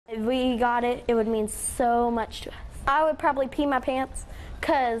If we got it, it would mean so much to us. I would probably pee my pants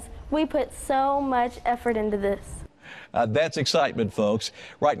because we put so much effort into this. That's excitement, folks.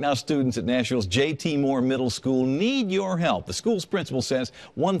 Right now, students at Nashville's J.T. Moore Middle School need your help. The school's principal says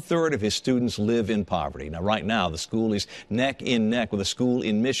 1/3 of his students live in poverty. Now, right now, the school is neck and neck with a school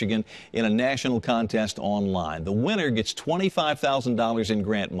in Michigan in a national contest online. The winner gets $25,000 in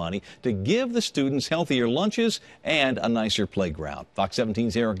grant money to give the students healthier lunches and a nicer playground. Fox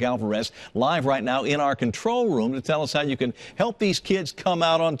 17's Eric Alvarez live right now in our control room to tell us how you can help these kids come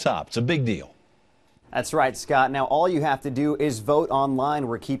out on top. It's a big deal. That's right, Scott. Now, all you have to do is vote online.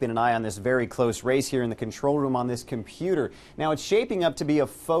 We're keeping an eye on this very close race here in the control room on this computer. Now, it's shaping up to be a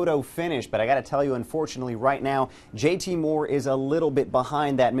photo finish, but I got to tell you, unfortunately, right now, J.T. Moore is a little bit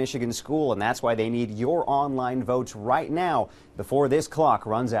behind that Michigan school, and that's why they need your online votes right now before this clock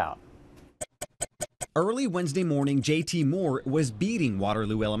runs out. Early Wednesday morning, J.T. Moore was beating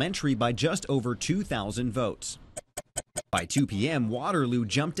Waterloo Elementary by just over 2,000 votes. By 2 p.m., Waterloo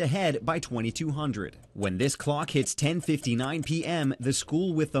jumped ahead by 2,200. When this clock hits 10:59 p.m., the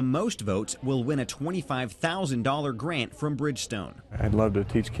school with the most votes will win a $25,000 grant from Bridgestone. I'd love to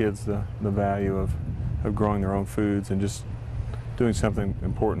teach kids the value of growing their own foods and just doing something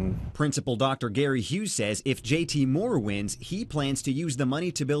important. Principal Dr. Gary Hughes says if J.T. Moore wins, he plans to use the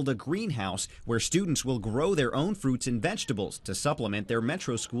money to build a greenhouse where students will grow their own fruits and vegetables to supplement their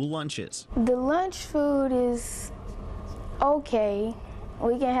Metro School lunches. The lunch food is okay.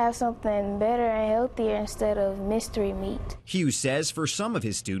 We can have something better and healthier instead of mystery meat. Hughes says for some of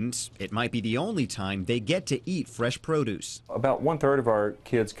his students, it might be the only time they get to eat fresh produce. About 1/3 of our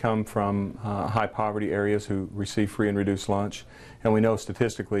kids come from high poverty areas who receive free and reduced lunch, and we know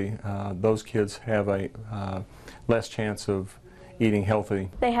statistically those kids have a less chance of eating healthy.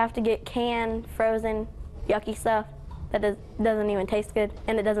 They have to get canned, frozen, yucky stuff that doesn't even taste good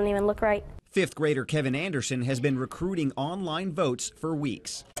and it doesn't even look right. Fifth grader Kevin Anderson has been recruiting online votes for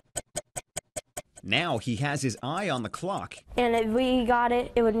weeks. Now he has his eye on the clock. And if we got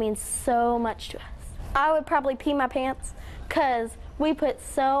it, it would mean so much to us. I would probably pee my pants because we put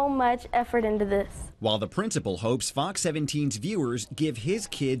so much effort into this. While the principal hopes Fox 17's viewers give his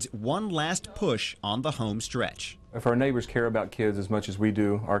kids one last push on the home stretch. If our neighbors care about kids as much as we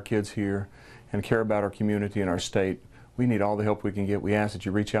do, our kids here, and care about our community and our state, we need all the help we can get. We ask that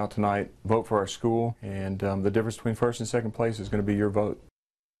you reach out tonight, vote for our school, and the difference between first and second place is going to be your vote.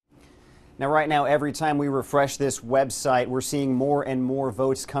 Now, right now, every time we refresh this website, we're seeing more and more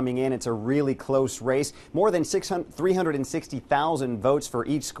votes coming in. It's a really close race. More than 360,000 votes for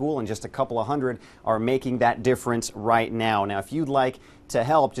each school, and just a couple of hundred are making that difference right now. Now, if you'd like to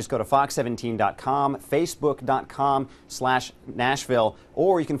help, just go to fox17.com, facebook.com/Nashville,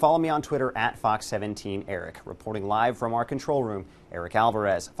 or you can follow me on Twitter at Fox17Eric. Reporting live from our control room, Eric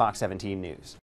Alvarez, Fox 17 News.